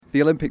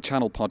The Olympic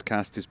Channel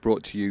podcast is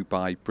brought to you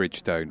by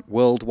Bridgestone,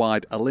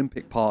 worldwide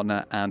Olympic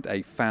partner and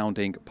a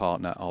founding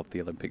partner of the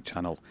Olympic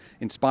Channel,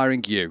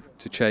 inspiring you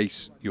to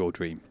chase your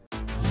dream.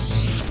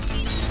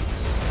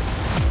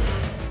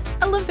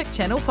 Olympic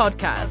Channel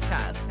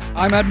podcast.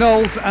 I'm Ed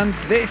Knowles, and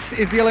this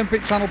is the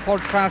Olympic Channel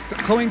podcast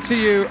coming to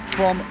you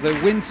from the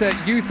Winter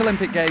Youth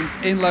Olympic Games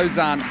in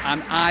Lausanne,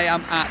 and I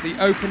am at the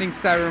opening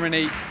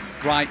ceremony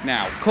right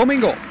now.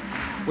 Coming up,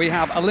 we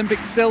have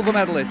Olympic silver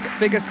medalist,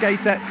 figure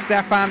skater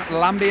Stéphane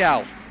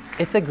Lambiel.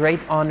 It's a great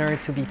honor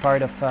to be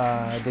part of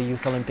the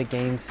Youth Olympic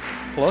Games.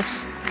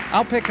 Plus,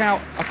 I'll pick out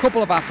a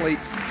couple of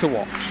athletes to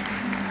watch.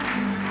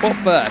 But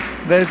first,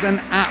 there's an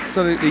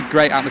absolutely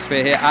great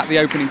atmosphere here at the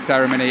opening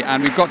ceremony,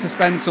 and we've got to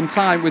spend some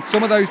time with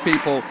some of those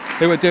people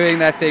who are doing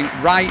their thing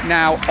right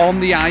now on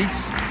the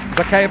ice.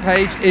 Zakia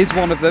Page is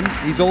one of them.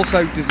 He's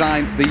also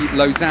designed the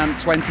Lausanne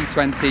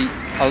 2020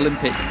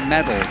 Olympic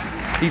medals.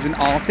 He's an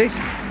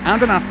artist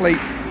and an athlete,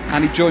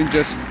 and he joined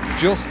us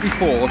just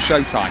before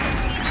showtime.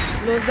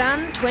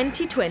 Lausanne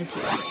 2020.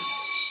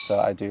 So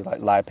I do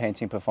like live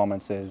painting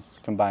performances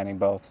combining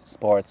both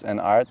sports and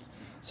art.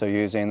 So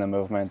using the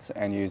movements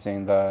and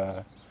using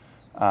the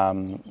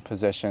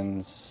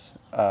positions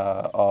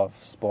of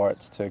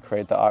sports to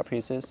create the art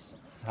pieces.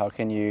 How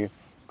can you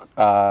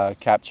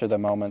capture the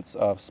moments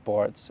of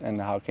sports, and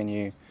how can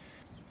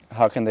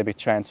they be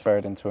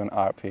transferred into an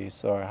art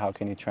piece, or how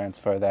can you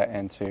transfer that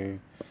into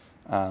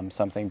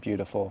something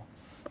beautiful,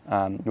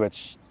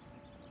 which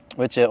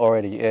it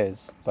already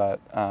is, but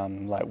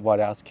like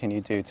what else can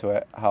you do to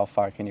it? How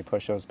far can you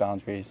push those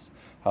boundaries?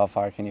 How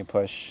far can you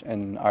push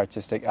an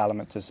artistic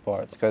element to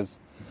sports? Because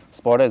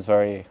sport is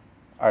very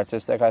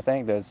artistic, I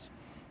think. There's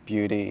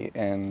beauty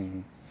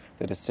in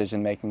the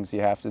decision makings you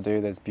have to do.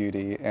 There's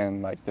beauty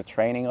in like the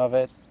training of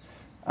it.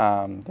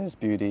 There's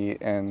beauty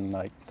in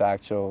like the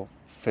actual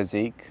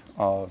physique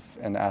of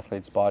an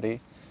athlete's body.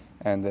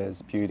 And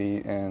there's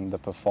beauty in the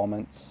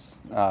performance,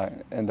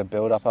 in the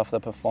build-up of the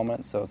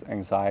performance, those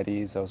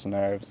anxieties, those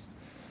nerves,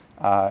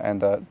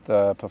 and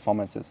the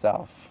performance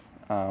itself.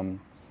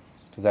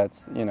 Because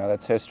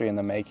that's history in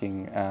the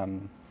making,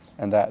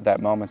 and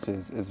that moment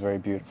is very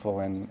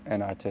beautiful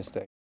and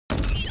artistic.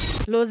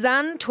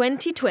 Lausanne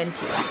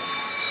 2020.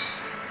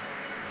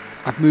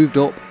 I've moved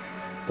up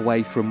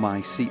away from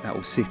my seat that I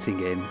was sitting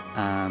in,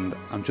 and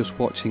I'm just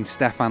watching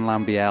Stéphane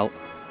Lambiel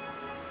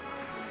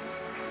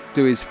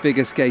do his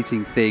figure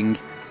skating thing,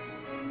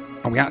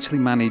 and we actually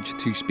managed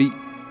to speak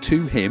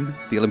to him,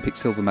 the Olympic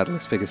silver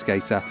medalist figure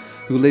skater,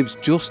 who lives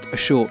just a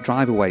short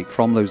drive away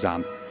from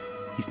Lausanne.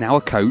 He's now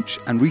a coach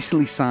and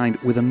recently signed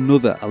with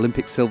another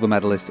Olympic silver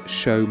medalist,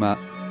 Shoma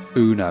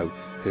Uno,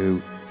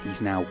 who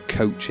he's now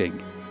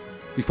coaching.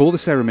 Before the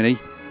ceremony,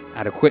 I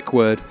had a quick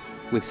word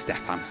with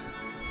Stéphane.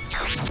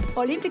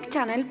 Olympic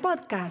Channel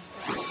podcast.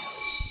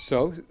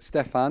 So,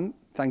 Stéphane,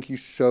 thank you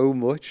so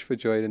much for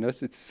joining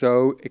us. It's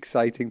so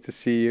exciting to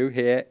see you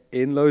here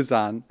in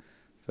Lausanne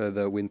for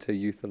the Winter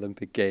Youth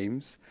Olympic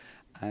Games.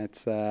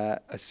 It's a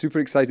super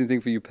exciting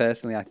thing for you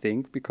personally, I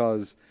think,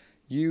 because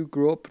you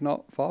grew up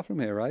not far from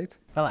here, right?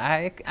 Well,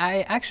 I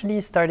actually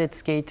started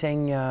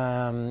skating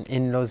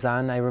in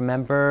Lausanne. I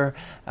remember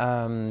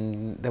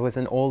there was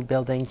an old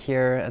building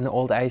here, an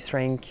old ice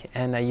rink,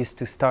 and I used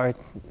to start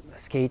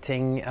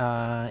skating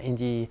in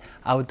the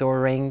outdoor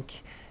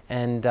rink.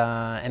 And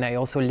I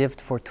also lived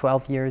for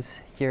 12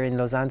 years here in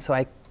Lausanne, so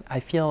I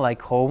feel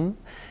like home.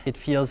 It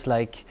feels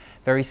like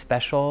very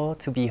special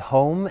to be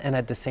home and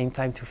at the same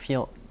time to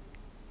feel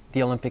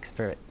the Olympic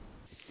spirit.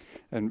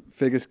 And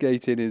figure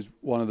skating is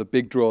one of the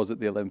big draws at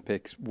the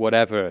Olympics,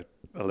 whatever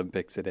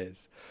Olympics it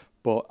is.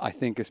 But I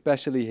think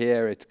especially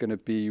here, it's going to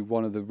be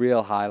one of the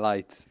real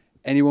highlights.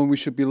 Anyone we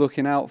should be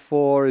looking out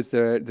for? Is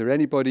there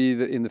anybody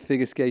that in the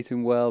figure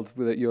skating world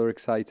that you're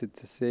excited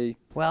to see?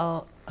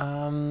 Well,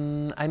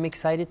 I'm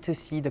excited to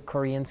see the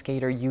Korean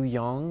skater Yu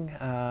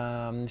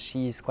Young.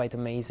 She's quite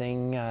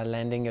amazing,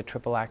 landing a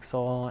triple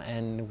axel,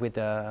 and with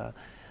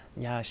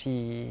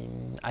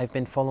I've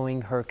been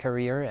following her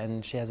career,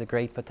 and she has a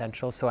great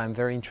potential. So I'm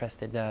very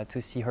interested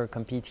to see her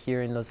compete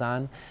here in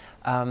Lausanne.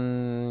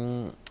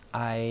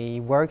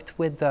 I worked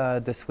with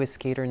the Swiss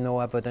skater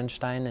Noah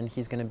Bodenstein, and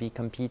he's going to be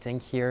competing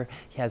here.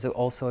 He has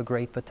also a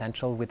great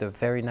potential with a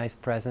very nice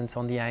presence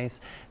on the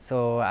ice.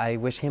 So I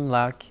wish him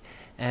luck.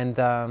 And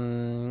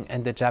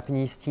the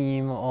Japanese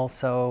team,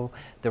 also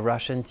the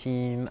Russian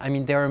team. I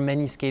mean, there are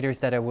many skaters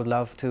that I would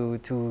love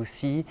to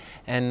see,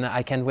 and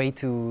I can't wait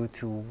to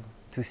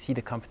see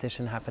the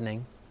competition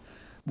happening.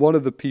 One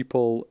of the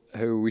people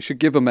who we should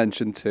give a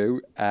mention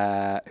to,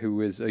 who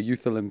was a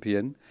youth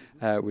Olympian,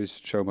 was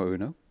Shoma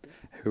Uno,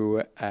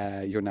 who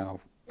you're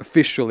now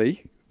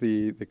officially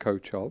the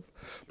coach of.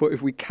 But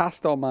if we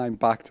cast our mind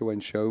back to when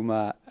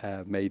Shoma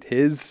made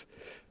his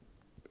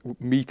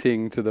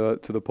meeting to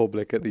the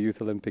public at the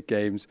Youth Olympic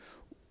Games,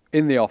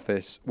 in the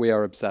office, we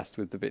are obsessed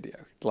with the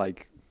video.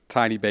 Like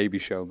tiny baby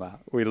Shoma,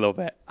 we love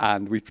it.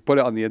 And we put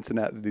it on the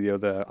internet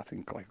I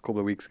think like a couple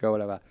of weeks ago,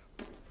 whatever.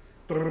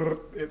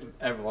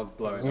 everyone's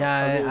blowing up.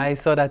 Yeah, I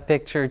saw that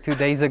picture 2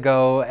 days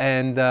ago,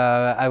 and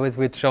I was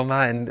with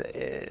Shoma, and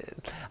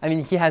I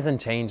mean, he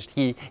hasn't changed.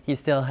 He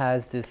still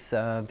has this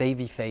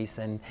baby face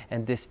and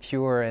this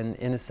pure and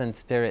innocent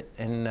spirit,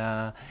 and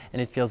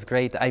it feels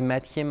great. I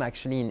met him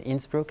actually in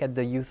Innsbruck at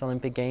the Youth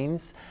Olympic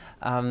Games,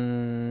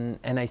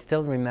 and I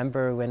still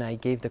remember when I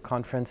gave the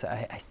conference,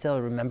 I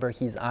still remember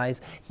his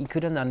eyes. He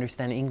couldn't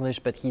understand English,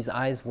 but his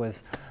eyes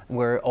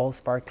were all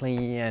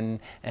sparkly and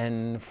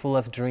full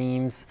of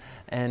dreams.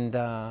 And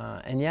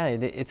yeah,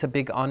 it's a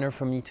big honor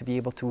for me to be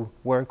able to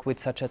work with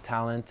such a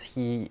talent.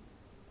 He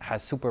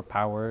has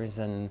superpowers,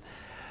 and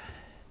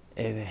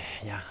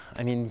yeah,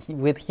 I mean,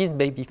 with his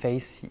baby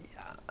face,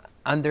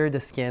 under the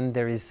skin,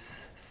 there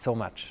is so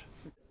much.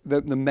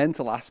 The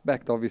mental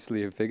aspect,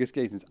 obviously, of figure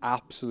skating is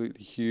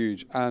absolutely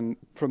huge. And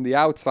from the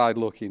outside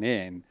looking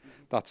in,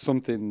 that's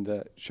something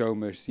that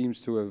Shoma seems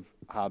to have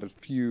had a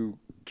few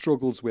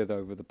struggles with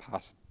over the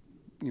past,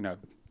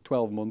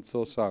 12 months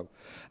or so.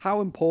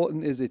 How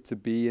important is it to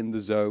be in the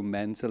zone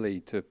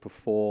mentally to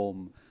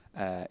perform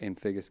in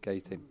figure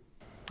skating?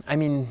 I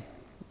mean,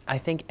 I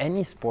think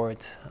any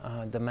sport,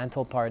 the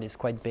mental part is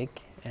quite big,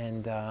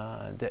 and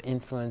the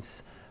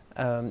influence,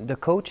 the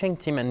coaching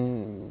team,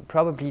 and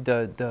probably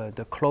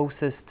the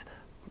closest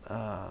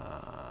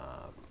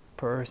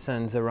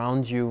persons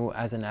around you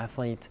as an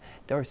athlete,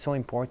 they're so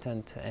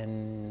important,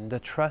 and the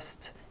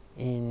trust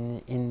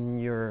in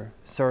your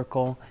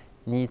circle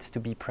needs to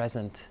be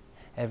present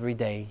every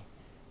day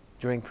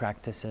during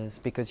practices,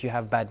 because you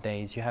have bad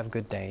days, you have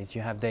good days,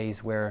 you have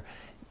days where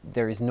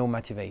there is no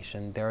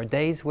motivation. There are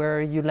days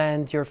where you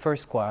land your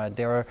first quad.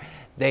 There are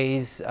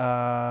days you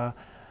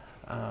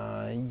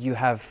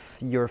have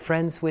your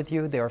friends with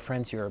you. There are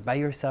friends you're by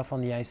yourself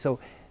on the ice. So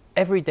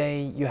every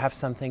day you have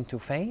something to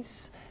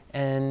face.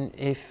 And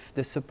if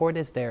the support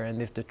is there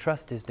and if the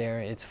trust is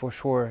there, it's for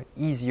sure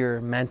easier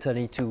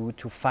mentally to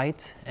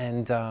fight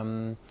and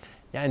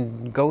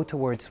and go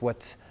towards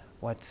what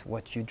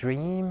you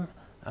dream,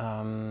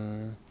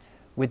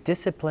 with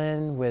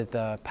discipline, with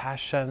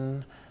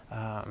passion.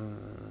 I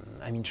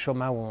mean,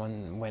 Shoma,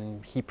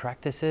 when he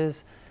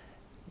practices,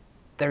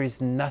 there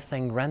is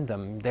nothing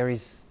random. There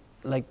is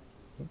like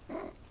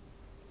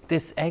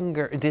this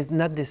anger,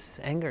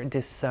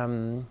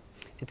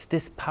 it's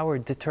this power,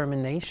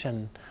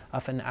 determination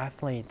of an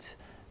athlete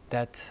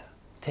that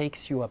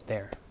takes you up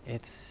there.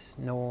 It's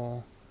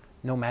no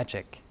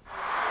magic.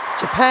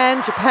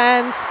 Japan,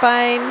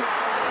 Spain,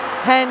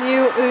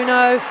 Hanyu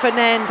Uno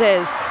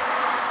Fernandez.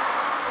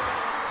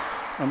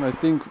 And I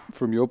think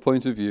from your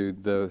point of view,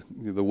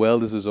 the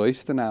world is his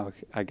oyster now,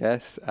 I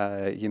guess.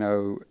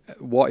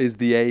 What is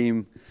the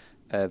aim,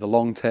 the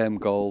long-term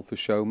goal for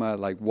Shoma?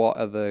 Like, what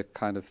are the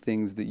kind of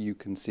things that you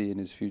can see in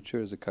his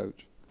future as a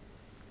coach?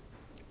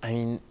 I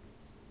mean,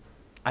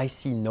 I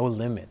see no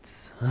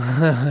limits.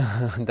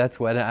 That's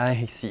what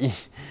I see.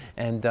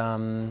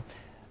 And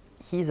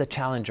he's a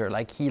challenger.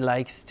 Like, he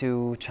likes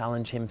to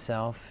challenge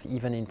himself,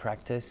 even in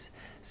practice.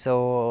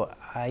 So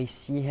I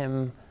see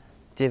him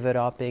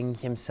developing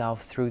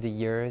himself through the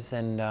years,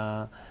 and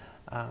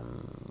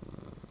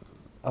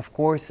of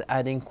course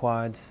adding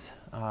quads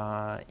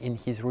in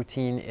his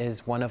routine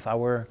is one of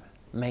our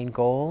main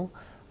goal,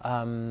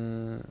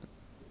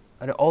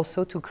 but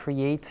also to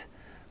create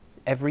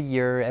every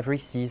year, every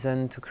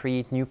season, to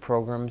create new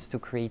programs, to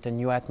create a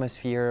new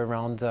atmosphere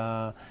around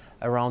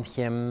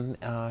him.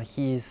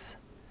 He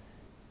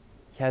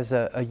has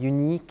a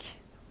unique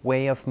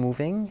way of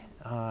moving.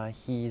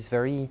 He's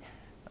very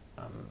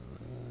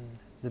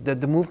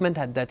The movement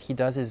that he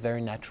does is very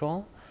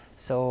natural,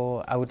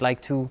 so I would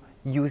like to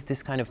use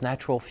this kind of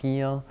natural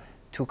feel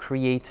to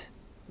create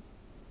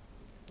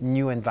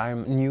new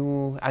environment,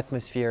 new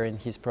atmosphere in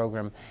his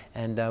program.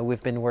 And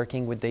we've been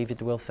working with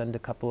David Wilson the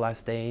couple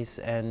last days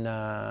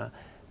and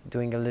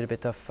doing a little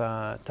bit of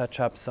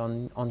touch-ups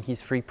on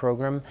his free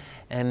program.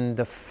 And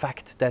the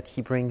fact that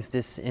he brings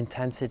this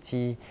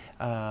intensity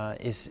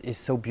is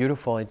so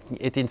beautiful.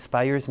 It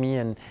inspires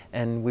me,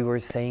 and we were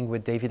saying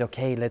with David,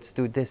 okay, let's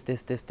do this,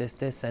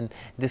 and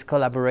this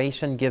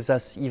collaboration gives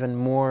us even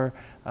more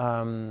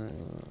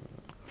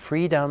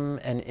freedom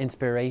and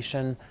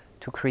inspiration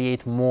to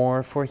create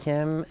more for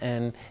him.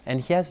 And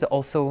he has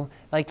also,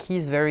 like,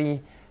 he's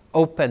very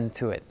open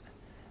to it.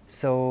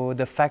 So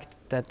the fact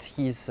that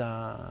he's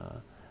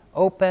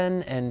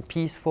open and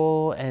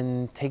peaceful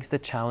and takes the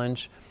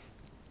challenge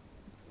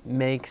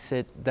makes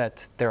it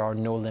that there are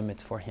no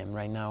limits for him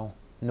right now.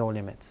 No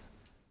limits.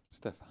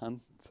 Stéphane,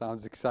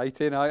 sounds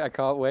exciting. I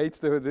can't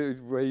wait. The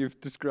way you've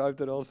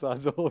described it all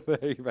sounds all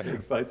very, very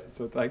exciting.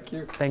 So thank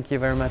you. Thank you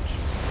very much.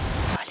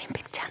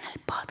 Olympic Channel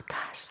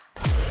Podcast.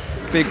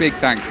 Big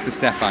thanks to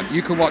Stéphane.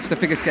 You can watch the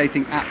figure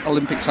skating at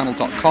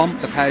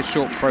olympicchannel.com. The pairs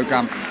short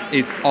programme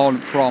is on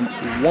from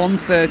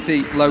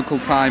 1:30 local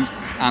time,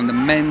 and the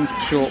men's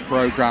short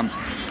programme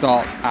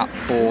starts at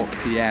 4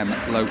 p.m.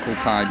 local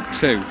time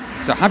too.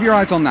 So have your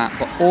eyes on that,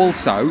 but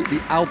also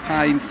the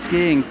alpine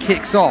skiing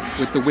kicks off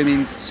with the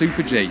women's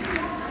Super G.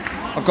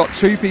 I've got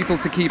two people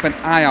to keep an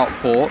eye out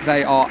for.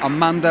 They are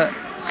Amanda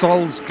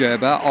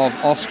Solsgerber of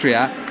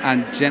Austria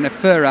and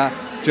Jennifer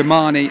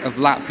Germani of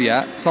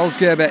Latvia.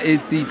 Solsgerber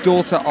is the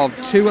daughter of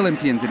two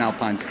Olympians in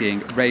alpine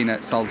skiing, Rainer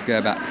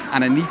Solsgerber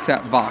and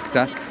Anita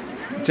Wachter.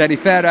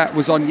 Jennifer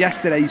was on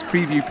yesterday's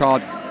preview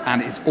pod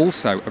and is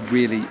also a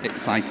really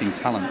exciting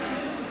talent.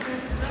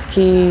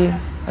 Ski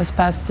as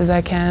fast as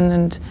I can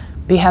and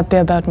be happy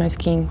about my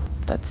skiing.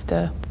 That's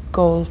the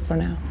goal for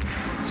now.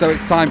 So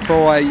it's time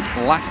for a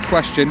last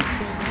question.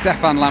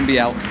 Stefan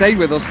Lambiel stayed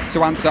with us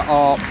to answer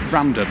our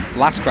random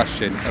last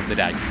question of the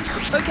day.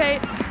 Okay,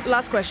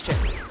 last question.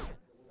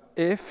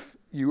 If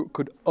you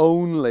could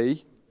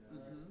only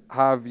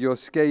have your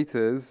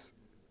skaters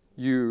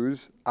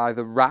use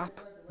either rap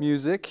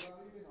music,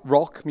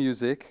 rock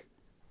music,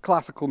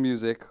 classical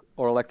music,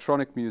 or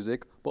electronic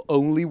music, but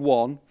only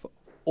one for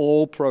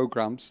all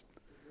programs,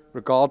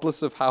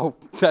 regardless of how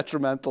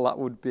detrimental that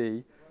would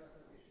be,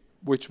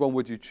 which one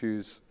would you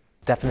choose?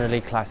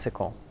 Definitely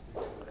classical,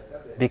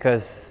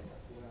 because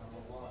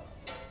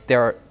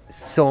there are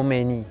so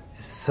many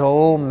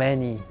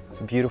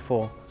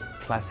beautiful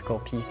classical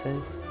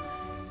pieces.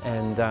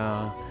 And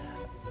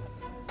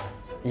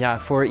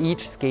for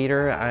each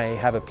skater I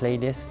have a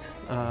playlist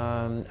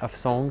of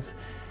songs,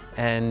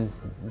 and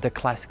the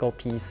classical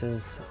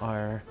pieces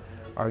are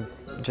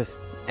just,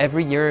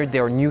 every year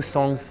there are new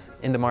songs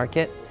in the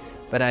market,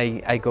 but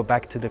I go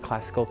back to the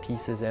classical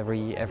pieces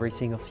every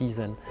single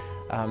season.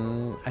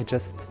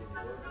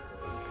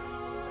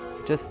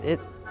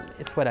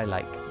 It's what I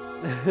like.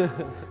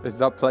 Is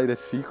that playlist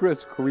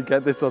secret? Can we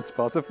get this on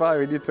Spotify?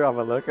 We need to have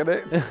a look at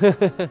it.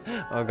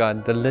 Oh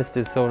God, the list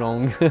is so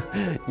long.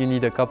 You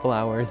need a couple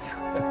hours.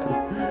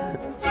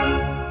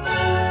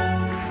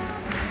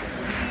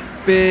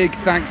 Big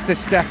thanks to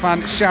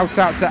Stefan. Shout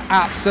out to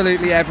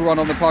absolutely everyone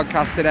on the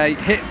podcast today.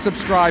 Hit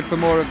subscribe for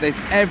more of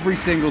this every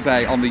single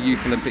day on the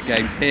Youth Olympic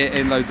Games here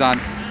in Lausanne.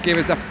 Give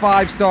us a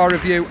 5-star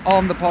review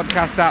on the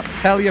podcast app.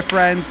 Tell your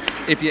friends.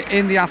 If you're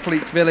in the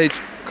Athletes Village,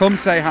 come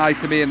say hi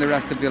to me and the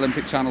rest of the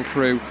Olympic Channel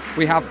crew.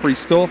 We have free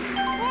stuff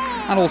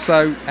and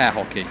also air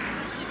hockey.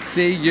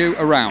 See you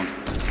around.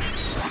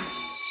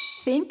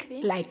 Think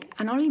like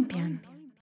an Olympian.